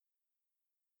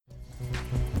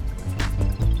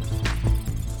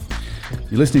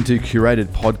You're listening to curated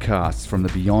podcasts from the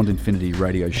Beyond Infinity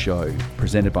radio show,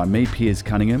 presented by me, Piers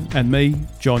Cunningham. And me,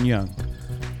 John Young.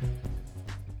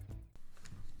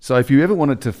 So if you ever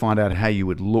wanted to find out how you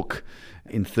would look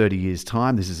in 30 years'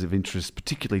 time, this is of interest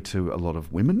particularly to a lot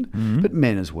of women, but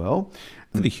men as well.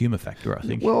 For the humour factor, I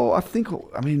think. Well,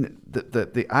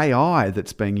 the AI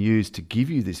that's being used to give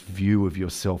you this view of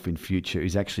yourself in future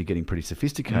is actually getting pretty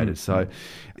sophisticated. So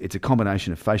it's a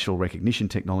combination of facial recognition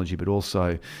technology, but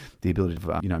also the ability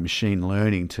of machine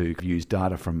learning to use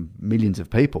data from millions of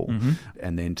people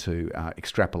and then to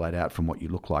extrapolate out from what you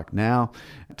look like now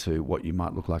to what you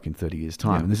might look like in 30 years'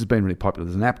 time. Yeah. And this has been really popular.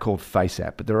 There's an app called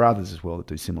FaceApp, but there are others as well that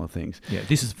do similar things. Yeah,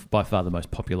 this is by far the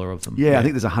most popular of them. Yeah, I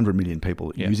think there's 100 million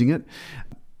people using it.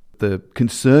 The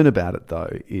concern about it,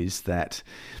 though, is that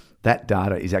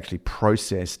data is actually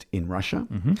processed in Russia.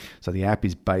 So the app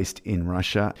is based in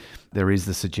Russia. There is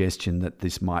the suggestion that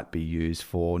this might be used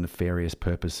for nefarious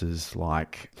purposes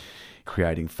like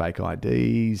creating fake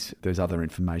IDs. There's other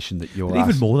information that you're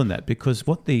even more than that, because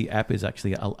what the app is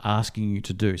actually asking you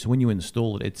to do. So when you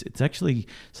install it, it's actually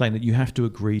saying that you have to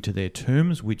agree to their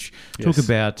terms, which talk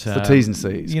about the T's and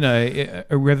C's.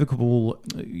 Irrevocable,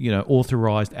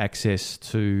 authorized access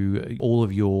to all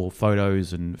of your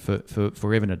photos and for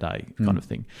forever and a day kind of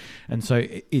thing. And so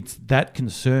it's that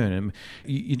concern.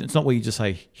 It's not where you just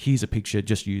say, here's a picture,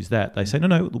 just use that. They say,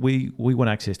 no, we want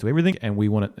access to everything and we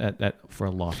want it at for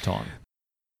a lifetime.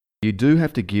 You do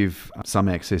have to give some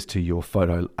access to your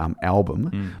photo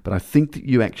album, but I think that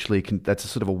you actually can. That's a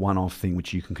sort of a one-off thing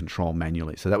which you can control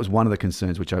manually. So that was one of the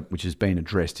concerns which has been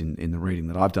addressed in the reading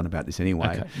that I've done about this anyway.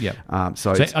 Okay, yeah.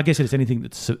 So I guess it's anything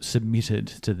that's submitted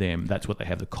to them. That's what they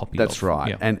have the copy of. That's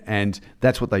right, yeah. And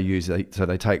that's what they use. So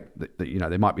they take,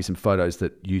 there might be some photos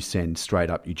that you send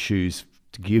straight up. You choose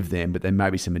to give them, but there may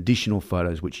be some additional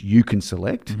photos which you can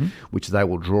select, which they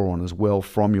will draw on as well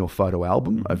from your photo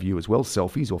album of you as well,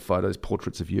 selfies or photos,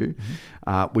 portraits of you,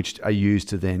 which are used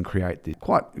to then create the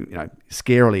quite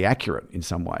scarily accurate in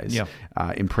some ways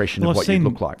impression of what you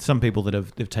look like. Some people that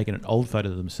have taken an old photo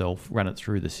of themselves, run it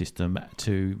through the system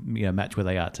to match where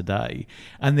they are today,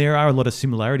 and there are a lot of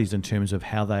similarities in terms of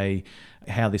how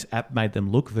this app made them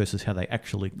look versus how they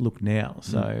actually look now.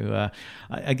 So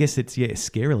I guess it's,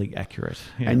 scarily accurate.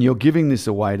 Yeah. And you're giving this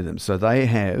away to them. So they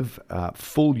have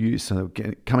full use. So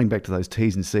coming back to those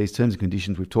T's and C's, terms and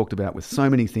conditions we've talked about with so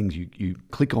many things, you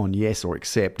click on yes or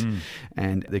accept,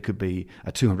 and there could be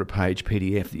a 200-page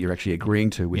PDF that you're actually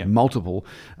agreeing to with multiple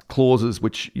clauses,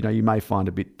 which you may find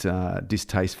a bit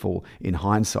distasteful in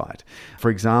hindsight.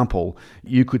 For example,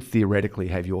 you could theoretically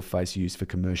have your face used for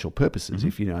commercial purposes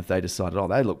if they decide,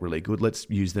 they look really good, let's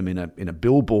use them in a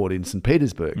billboard in St.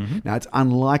 Petersburg. Now, it's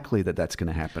unlikely that that's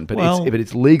going to happen, but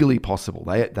it's legally possible.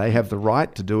 They have the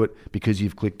right to do it because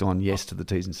you've clicked on yes to the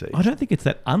T's and C's. I don't think it's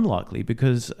that unlikely,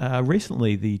 because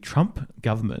recently the Trump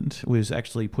government was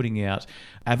actually putting out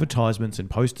advertisements and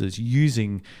posters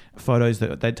using photos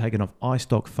that they'd taken off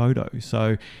iStock Photo.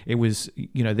 So it was,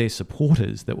 their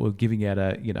supporters that were giving out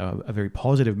a very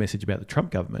positive message about the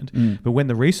Trump government. But when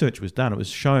the research was done, it was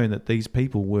shown that these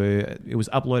people it was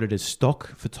uploaded as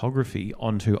stock photography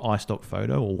onto iStock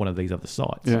Photo or one of these other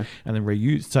sites and then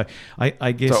reused. So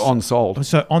I guess... So on-sold.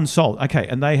 So on-sold. Okay.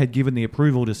 And they had given the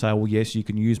approval to say, well, yes, you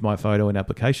can use my photo in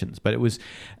applications. But it was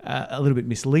a little bit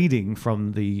misleading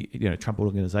from the Trump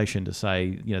organization to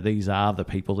say, these are the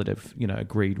people that have,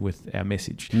 agreed with our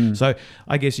message. So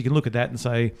I guess you can look at that and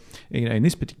say, in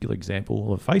this particular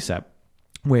example of FaceApp,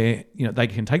 where they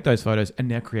can take those photos and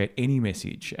now create any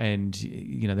message, and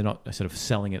they're not sort of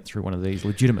selling it through one of these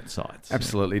legitimate sites.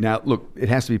 Absolutely. Now, look, it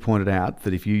has to be pointed out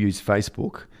that if you use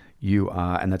Facebook, you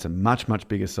are, and that's a much, much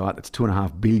bigger site. That's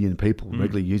 2.5 billion people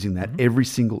regularly using that. Every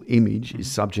single image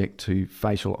is subject to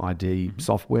facial ID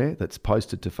software that's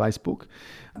posted to Facebook.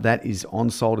 That is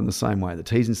on-sold in the same way. The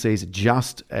T's and C's are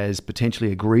just as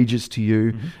potentially egregious to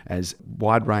you, as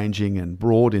wide-ranging and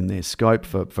broad in their scope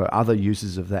for other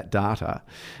uses of that data.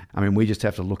 I mean, we just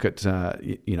have to look at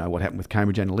what happened with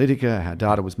Cambridge Analytica, how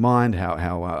data was mined,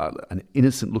 how an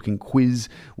innocent-looking quiz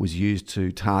was used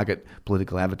to target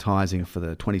political advertising for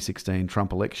the 2016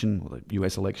 Trump election, or the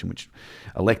US election, which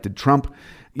elected Trump.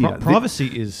 Privacy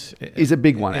is a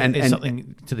big one, and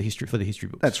something for the history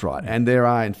books. That's right. And there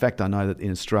are, in fact, I know that in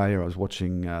Australia, I was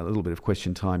watching a little bit of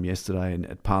Question Time yesterday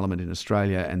at Parliament in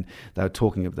Australia, and they were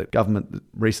talking of the government that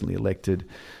recently elected.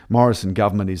 Morrison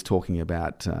government is talking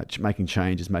about making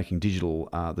changes, making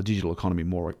the digital economy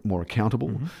more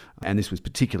accountable, and this was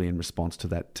particularly in response to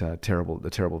that the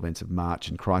terrible events of March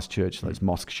in Christchurch, those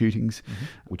mosque shootings,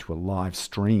 which were live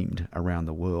streamed streamed around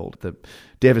the world. The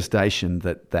devastation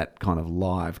that kind of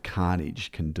live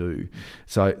carnage can do.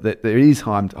 So that there is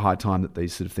high time that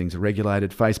these sort of things are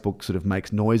regulated. Facebook sort of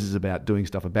makes noises about doing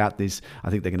stuff about this. I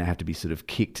think they're going to have to be sort of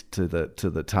kicked to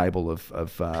the table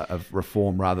of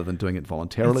reform rather than doing it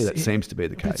voluntarily. That seems to be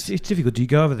the case. It's difficult. Do you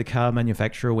go over the car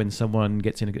manufacturer when someone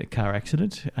gets in a car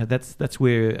accident? That's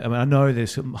where, I mean, I know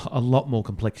there's a lot more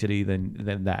complexity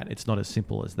than that. It's not as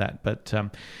simple as that, but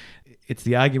it's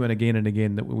the argument again and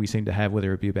again that we seem to have,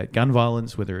 whether it be about gun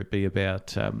violence, whether it be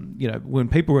about when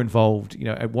people are involved,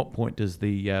 at what point does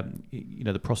the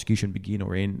the prosecution begin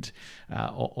or end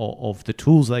of the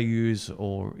tools they use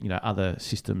or other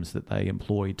systems that they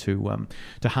employ to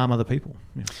harm other people.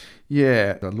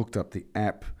 Yeah, I looked up the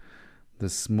app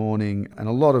this morning, and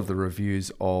a lot of the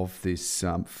reviews of this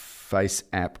Face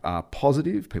app are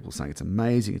positive. People are saying it's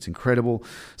amazing, it's incredible.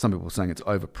 Some people are saying it's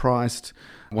overpriced.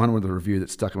 One with the review that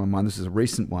stuck in my mind, this is a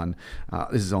recent one.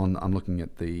 This is on, I'm looking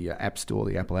at the App Store,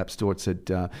 the Apple App Store. It said,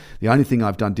 the only thing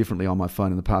I've done differently on my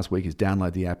phone in the past week is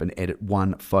download the app and edit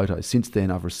one photo. Since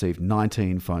then, I've received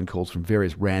 19 phone calls from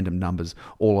various random numbers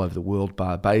all over the world: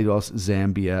 Barbados,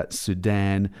 Zambia,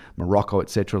 Sudan, Morocco,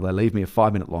 etc. They leave me a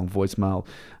 5-minute long voicemail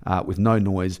with no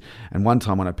noise. And one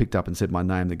time when I picked up and said my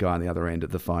name, the guy on the other end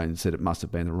of the phone said it must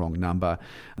have been the wrong number.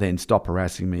 Then stop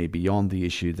harassing me beyond the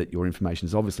issue that your information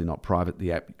is obviously not private.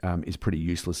 The app is pretty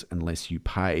useless unless you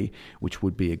pay, which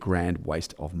would be a grand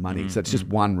waste of money. So that's just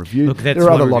one review. Look, there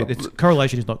are a lot of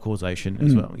correlation is not causation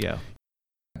as well. Yeah.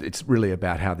 It's really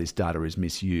about how this data is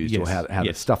misused, or how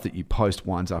the stuff that you post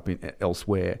winds up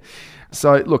elsewhere.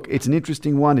 So, look, it's an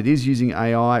interesting one. It is using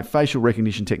AI. Facial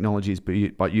recognition technology is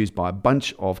used by a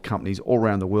bunch of companies all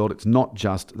around the world. It's not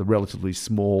just the relatively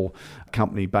small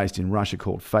company based in Russia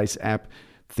called FaceApp.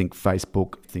 Think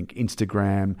Facebook, think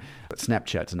Instagram. But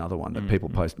Snapchat's another one that people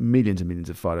post millions and millions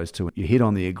of photos to. You hit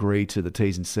on the agree to the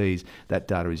T's and C's, that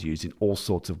data is used in all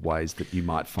sorts of ways that you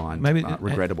might find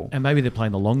regrettable. And maybe they're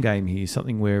playing the long game here,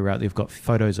 something where they've got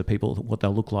photos of people, what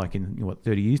they'll look like in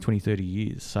 30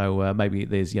 years. So maybe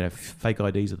there's fake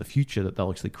IDs of the future that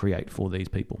they'll actually create for these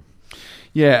people.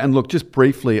 Yeah, and look, just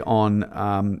briefly on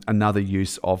another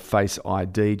use of Face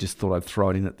ID, just thought I'd throw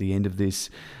it in at the end of this.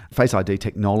 Face ID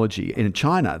technology. In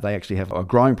China, they actually have a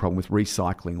growing problem with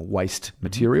recycling waste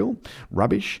material,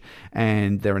 rubbish,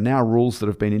 and there are now rules that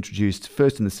have been introduced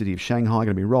first in the city of Shanghai, going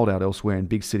to be rolled out elsewhere in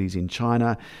big cities in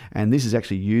China, and this is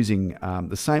actually using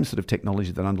the same sort of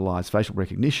technology that underlies facial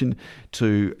recognition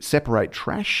to separate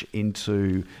trash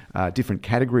into different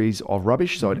categories of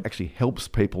rubbish, so it actually helps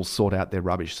people sort out their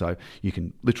rubbish. So you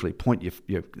can literally point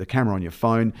the camera on your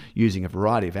phone using a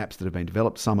variety of apps that have been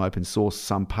developed, some open source,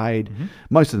 some paid,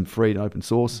 most of them free and open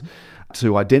source,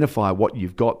 to identify what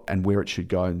you've got and where it should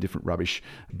go in different rubbish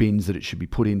bins that it should be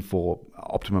put in for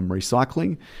optimum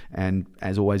recycling. And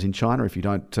as always in China, if you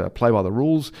don't play by the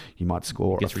rules, you might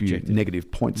score a few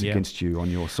negative points against you on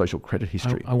your social credit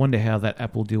history. I wonder how that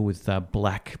app will deal with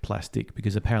black plastic,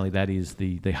 because apparently that is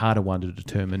the harder one to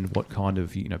determine what kind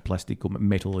of plastic or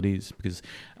metal it is, because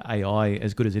AI,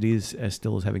 as good as it is,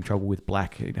 still is having trouble with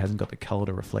black. It hasn't got the colour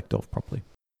to reflect off properly.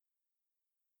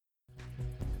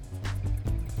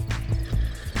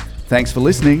 Thanks for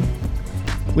listening.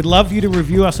 We'd love you to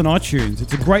review us on iTunes.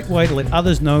 It's a great way to let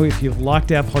others know if you've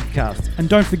liked our podcast. And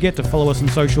don't forget to follow us on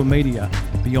social media,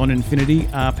 Beyond Infinity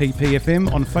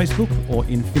RPPFM on Facebook or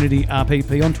Infinity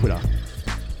RPP on Twitter.